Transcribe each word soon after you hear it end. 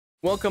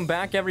Welcome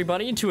back,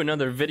 everybody, to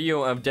another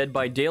video of Dead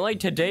by Daylight.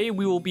 Today,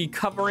 we will be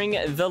covering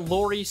the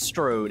Laurie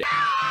Strode,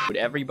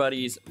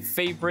 everybody's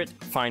favorite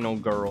final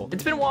girl.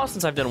 It's been a while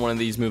since I've done one of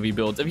these movie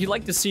builds. If you'd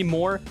like to see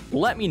more,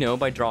 let me know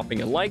by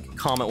dropping a like,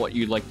 comment what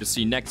you'd like to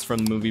see next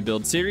from the movie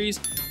build series,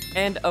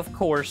 and of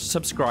course,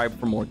 subscribe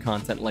for more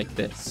content like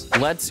this.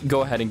 Let's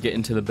go ahead and get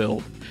into the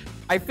build.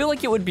 I feel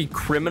like it would be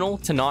criminal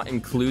to not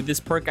include this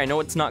perk. I know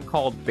it's not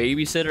called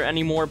Babysitter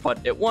anymore, but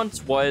it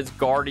once was.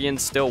 Guardian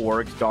still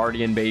works.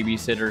 Guardian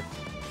Babysitter.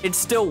 It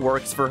still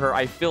works for her.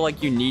 I feel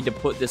like you need to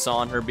put this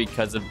on her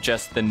because of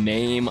just the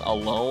name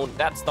alone.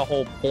 That's the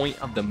whole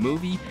point of the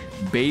movie.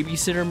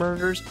 Babysitter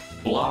murders.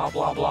 Blah,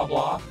 blah, blah,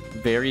 blah.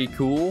 Very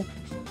cool.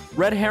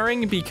 Red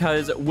herring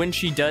because when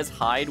she does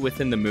hide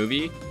within the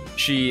movie,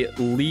 she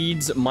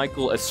leads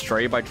Michael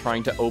astray by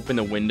trying to open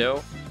the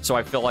window. So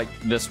I feel like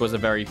this was a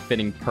very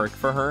fitting perk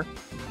for her.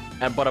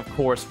 But of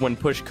course, when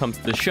push comes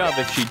to shove,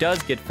 if she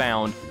does get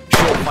found,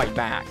 she'll fight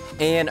back.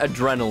 And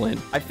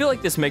adrenaline. I feel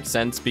like this makes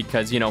sense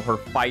because, you know, her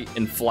fight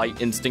and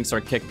flight instincts are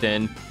kicked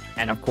in.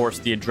 And of course,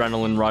 the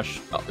adrenaline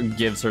rush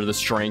gives her the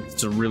strength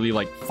to really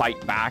like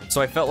fight back. So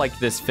I felt like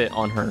this fit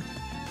on her.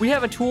 We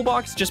have a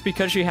toolbox just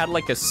because she had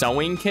like a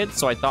sewing kit.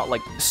 So I thought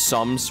like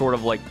some sort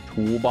of like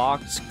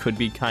toolbox could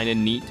be kind of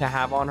neat to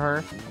have on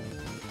her.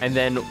 And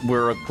then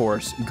we're, of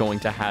course, going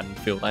to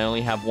Haddonfield. I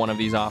only have one of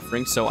these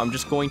offerings, so I'm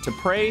just going to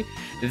pray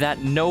that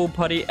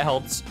nobody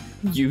else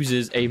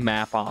uses a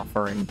map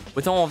offering.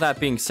 With all of that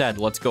being said,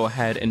 let's go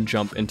ahead and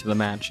jump into the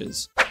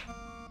matches.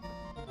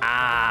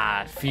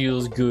 Ah,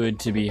 feels good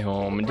to be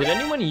home. Did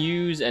anyone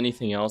use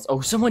anything else? Oh,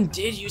 someone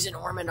did use an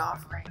Ormond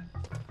offering.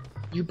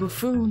 You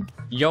buffoon.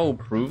 Yo,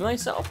 prove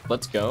thyself.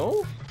 Let's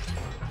go.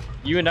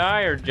 You and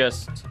I are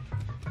just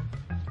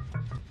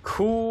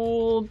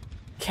cool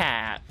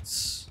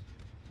cats.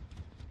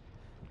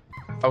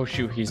 Oh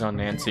shoot, he's on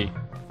Nancy.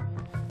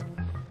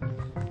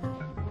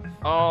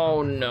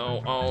 Oh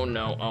no, oh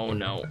no, oh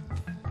no.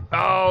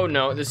 Oh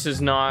no, this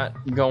is not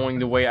going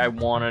the way I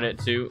wanted it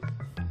to.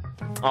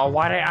 Oh,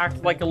 why'd I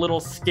act like a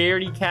little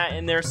scaredy cat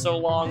in there so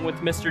long with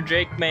Mr.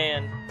 Jake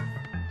Man?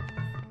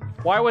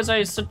 Why was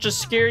I such a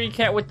scaredy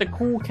cat with the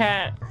cool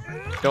cat?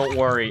 Don't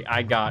worry,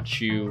 I got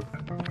you.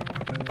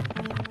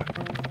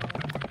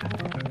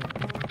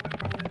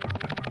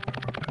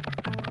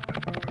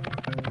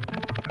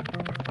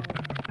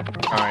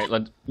 All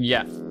right,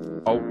 yeah.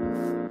 Oh.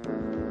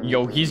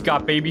 Yo, he's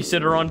got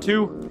babysitter on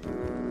too.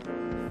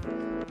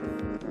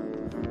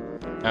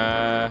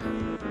 Uh-oh.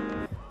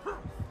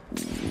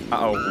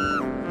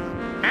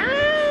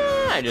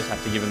 Ah, I just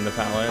have to give him the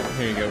pallet.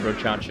 Here you go,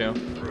 Rochacho.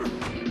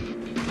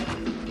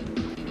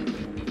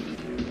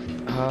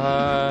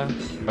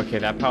 Okay,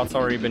 that pallet's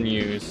already been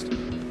used.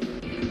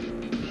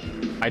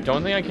 I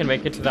don't think I can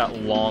make it to that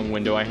long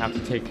window. I have to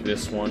take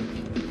this one.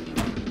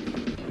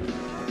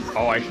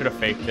 Oh, I should have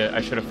faked it.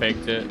 I should have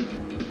faked it.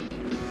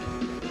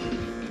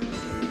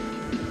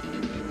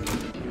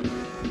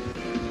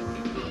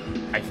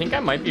 I think I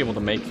might be able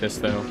to make this,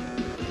 though.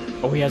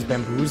 Oh, he has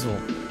bamboozle.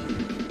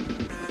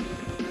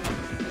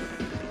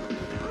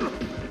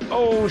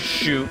 Oh,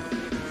 shoot.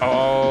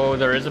 Oh,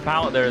 there is a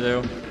pallet there,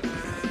 though.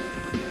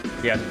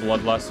 He has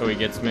bloodlust, so he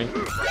gets me.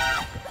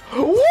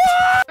 What?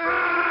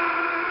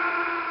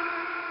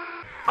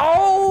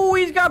 Oh,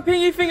 he's got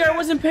pinky finger. I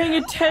wasn't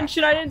paying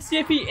attention. I didn't see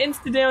if he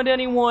insta-downed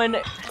anyone.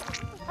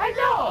 I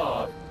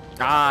know.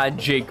 Ah,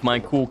 Jake, my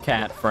cool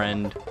cat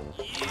friend.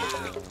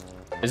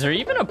 Is there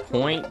even a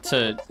point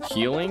to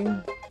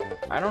healing?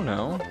 I don't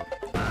know.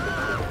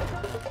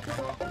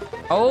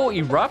 Oh,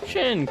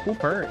 eruption. Cool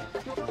perk.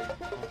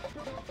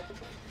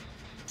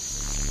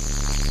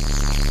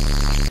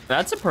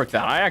 That's a perk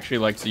that I actually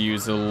like to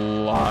use a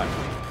lot.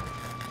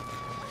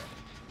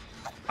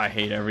 I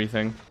hate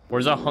everything.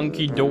 Where's a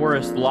hunky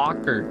Doris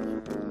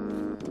locker?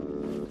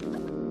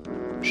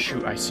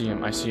 Shoot, I see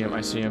him, I see him,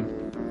 I see him.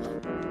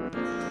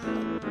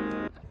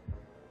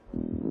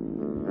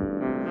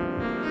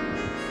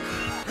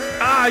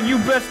 Ah, you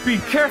best be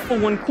careful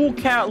when Cool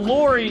Cat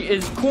Laurie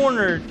is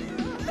cornered.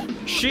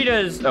 She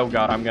does, oh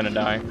God, I'm gonna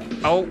die.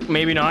 Oh,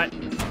 maybe not.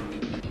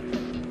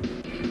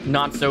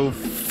 Not so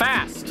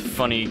fast,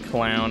 funny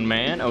clown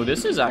man. Oh,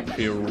 this is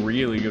actually a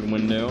really good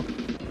window.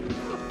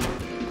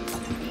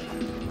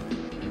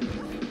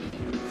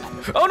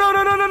 Oh no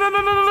no no no no no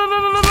no no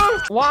no no no!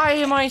 Why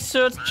am I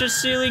such a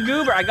silly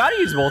goober? I gotta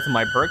use both of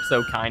my perks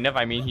though, kind of.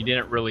 I mean, he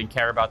didn't really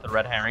care about the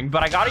red herring,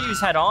 but I gotta use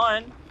head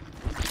on.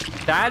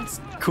 That's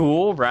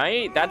cool,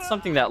 right? That's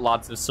something that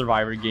lots of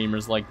Survivor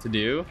gamers like to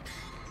do.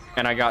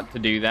 And I got to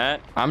do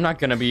that. I'm not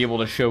gonna be able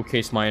to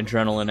showcase my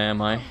adrenaline,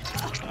 am I?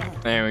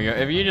 There we go.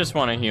 If you just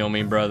want to heal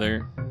me,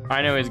 brother.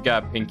 I know he's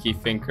got pinky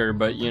finger,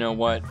 but you know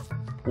what?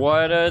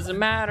 What does it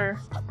matter?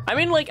 I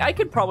mean, like, I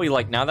could probably,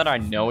 like, now that I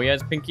know he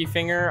has pinky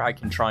finger, I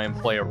can try and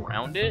play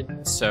around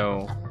it.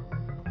 So,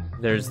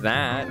 there's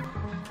that.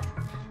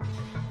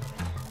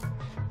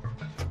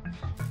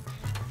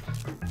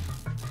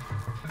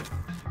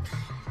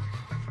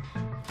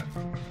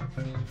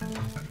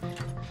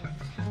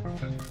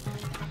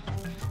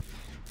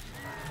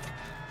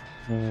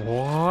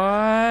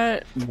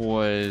 What?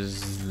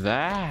 was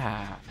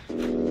that?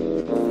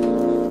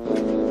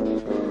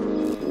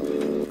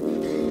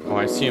 Oh,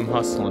 I see him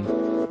hustling.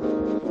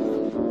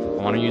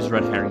 I want to use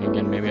red herring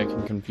again. Maybe I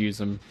can confuse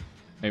him.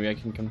 Maybe I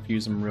can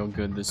confuse him real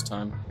good this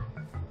time.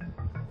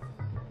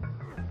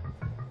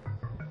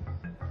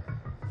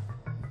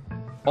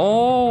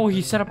 Oh,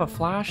 he set up a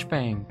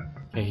flashbang.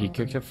 Okay, he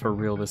kicked it for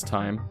real this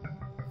time.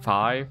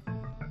 5,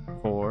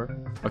 4.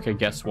 Okay,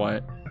 guess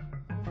what?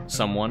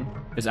 Someone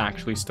is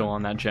actually still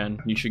on that gen.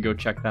 You should go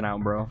check that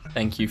out, bro.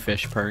 Thank you,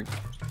 Fish Perk.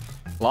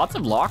 Lots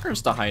of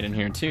lockers to hide in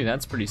here, too.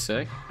 That's pretty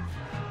sick.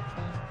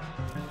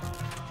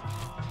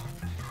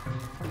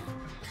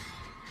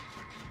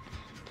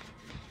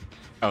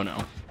 Oh,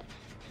 no.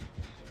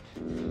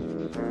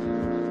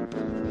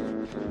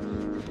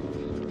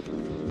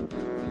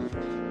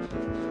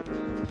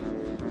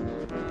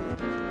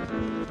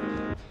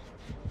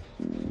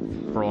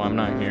 Bro, I'm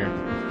not here.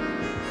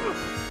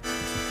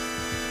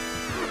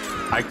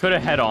 I could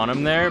have head on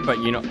him there, but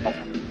you know... Oh.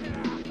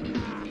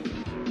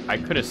 I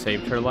could have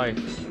saved her life.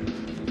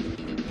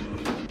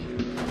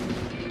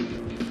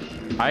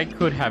 I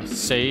could have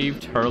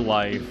saved her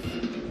life.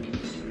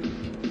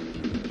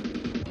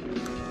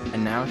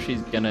 And now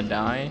she's gonna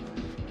die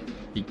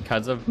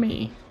because of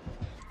me.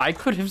 I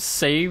could have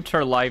saved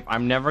her life.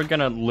 I'm never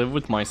gonna live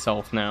with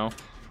myself now.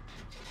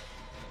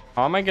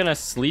 How am I gonna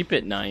sleep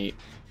at night?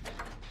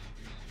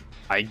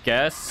 I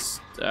guess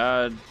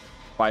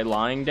by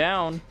lying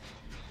down.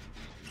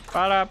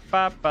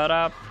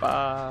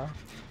 Ba-da-ba-ba-da-ba.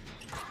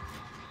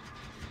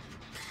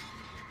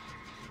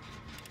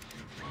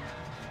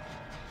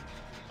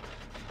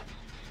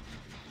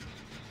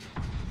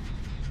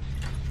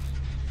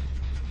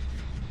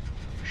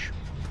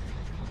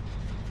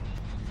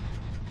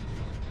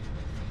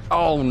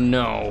 Oh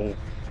no.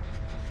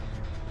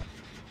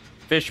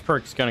 Fish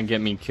Perk's gonna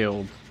get me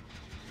killed.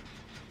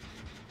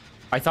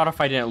 I thought if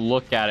I didn't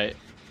look at it,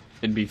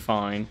 it'd be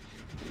fine.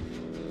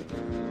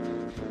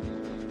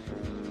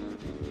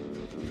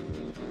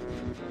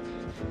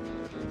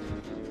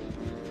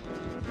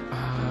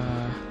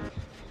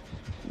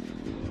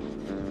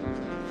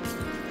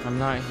 I'm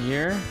not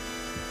here.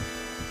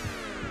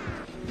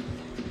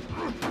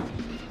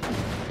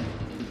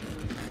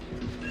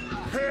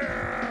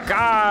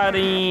 Got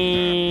him.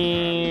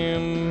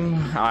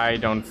 I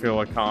don't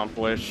feel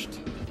accomplished.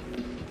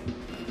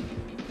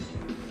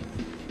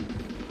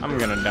 I'm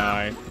gonna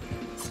die.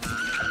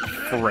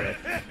 Frick.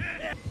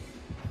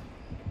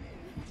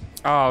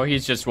 Oh,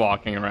 he's just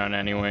walking around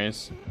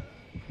anyways.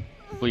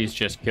 Please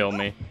just kill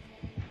me.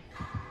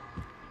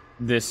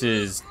 This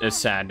is a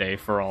sad day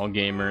for all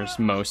gamers,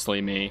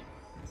 mostly me.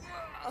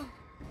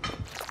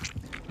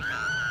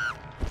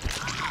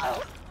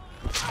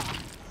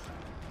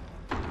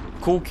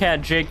 Cool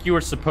Cat Jake, you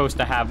were supposed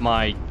to have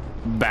my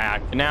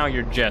back. Now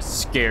you're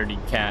just scaredy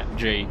cat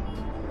Jake.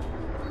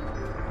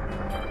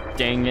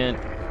 Dang it.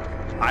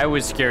 I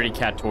was scaredy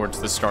cat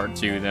towards the start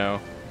too, though.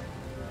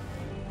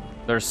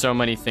 There's so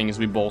many things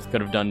we both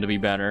could have done to be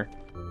better.